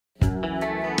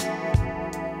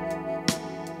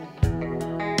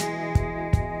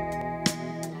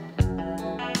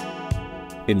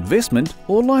investment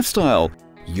or lifestyle?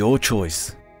 Your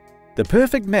choice. The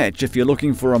perfect match if you're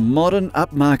looking for a modern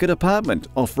upmarket apartment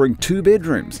offering 2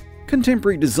 bedrooms,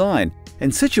 contemporary design,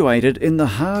 and situated in the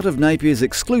heart of Napier's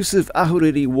exclusive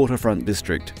Ahuriri waterfront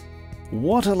district.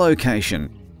 What a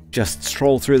location! Just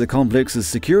stroll through the complex's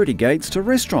security gates to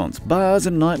restaurants, bars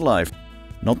and nightlife.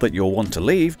 Not that you'll want to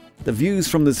leave, the views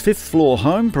from this 5th floor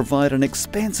home provide an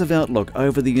expansive outlook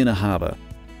over the inner harbour.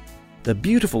 The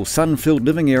beautiful sun-filled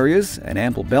living areas and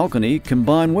ample balcony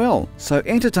combine well, so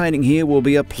entertaining here will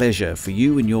be a pleasure for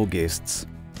you and your guests.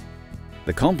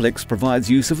 The complex provides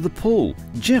use of the pool,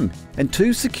 gym and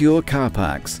 2 secure car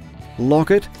parks. Lock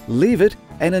it, leave it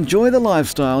and enjoy the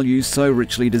lifestyle you so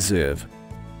richly deserve.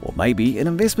 Or maybe an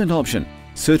investment option.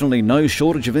 Certainly no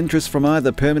shortage of interest from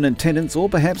either permanent tenants or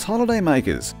perhaps holiday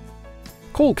makers.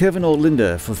 Call Kevin or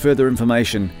Linda for further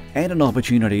information and an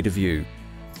opportunity to view.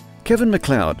 Kevin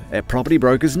McLeod at Property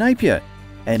Brokers Napier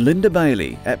and Linda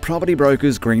Bailey at Property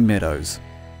Brokers Green Meadows.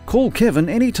 Call Kevin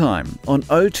anytime on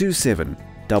 027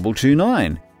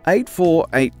 229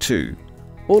 8482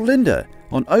 or Linda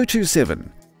on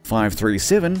 027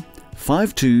 537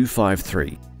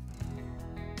 5253.